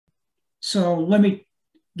So let me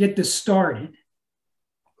get this started.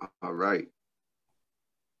 All right.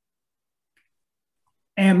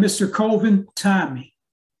 And Mr. Colvin, time me.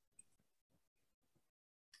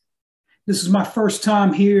 This is my first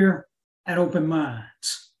time here at Open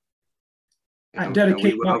Minds. I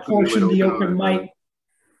dedicate my portion of the open mic.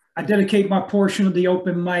 I dedicate my portion of the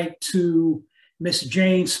open mic to Miss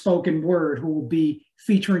Jane Spoken Word, who will be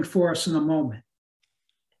featuring for us in a moment.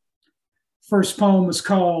 First poem is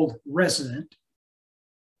called Resident.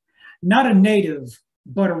 Not a native,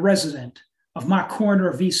 but a resident of my corner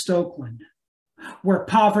of East Oakland, where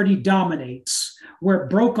poverty dominates, where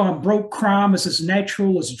broke on broke crime is as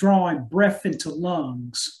natural as drawing breath into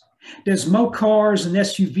lungs. There's more cars and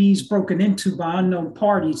SUVs broken into by unknown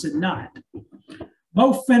parties than not.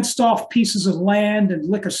 More fenced off pieces of land and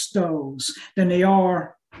liquor stores than they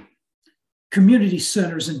are community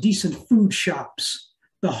centers and decent food shops.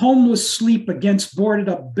 The homeless sleep against boarded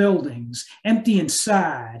up buildings, empty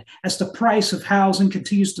inside, as the price of housing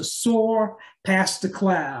continues to soar past the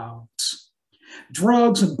clouds.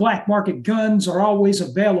 Drugs and black market guns are always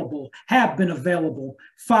available, have been available.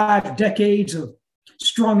 5 decades of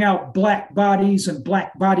strung out black bodies and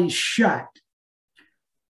black bodies shot.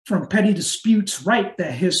 From petty disputes, write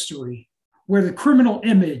their history, where the criminal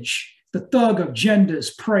image, the thug of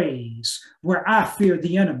genders praise, where I fear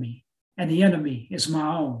the enemy, and the enemy is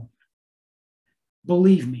my own.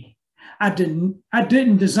 Believe me, I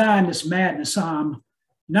didn't design this madness. I'm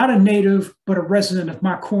not a native, but a resident of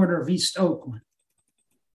my corner of East Oakland,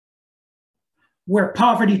 where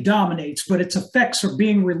poverty dominates, but its effects are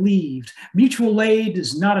being relieved. Mutual aid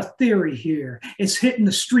is not a theory here. It's hitting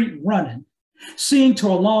the street running, seeing to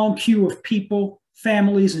a long queue of people,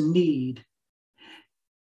 families in need,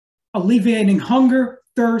 alleviating hunger,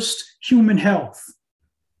 thirst, human health.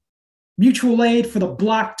 Mutual aid for the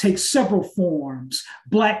block takes several forms.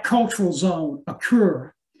 Black Cultural Zone,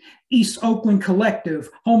 Occur, East Oakland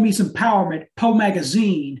Collective, Homies Empowerment, Poe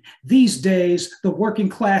Magazine. These days, the working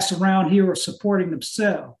class around here are supporting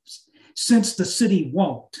themselves, since the city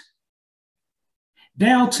won't.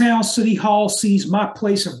 Downtown City Hall sees my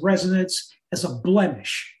place of residence as a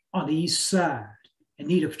blemish on the east side in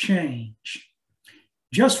need of change.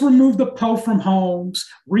 Just remove the Poe from homes,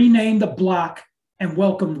 rename the block, and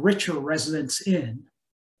welcome richer residents in.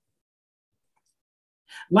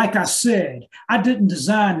 Like I said, I didn't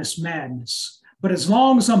design this madness, but as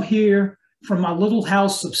long as I'm here from my little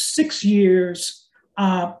house of 6 years,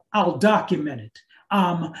 I'll document it.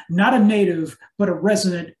 I'm not a native, but a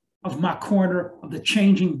resident of my corner of the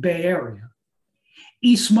changing Bay Area.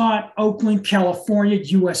 Eastmont, Oakland, California,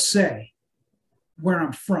 USA, where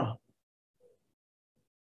I'm from.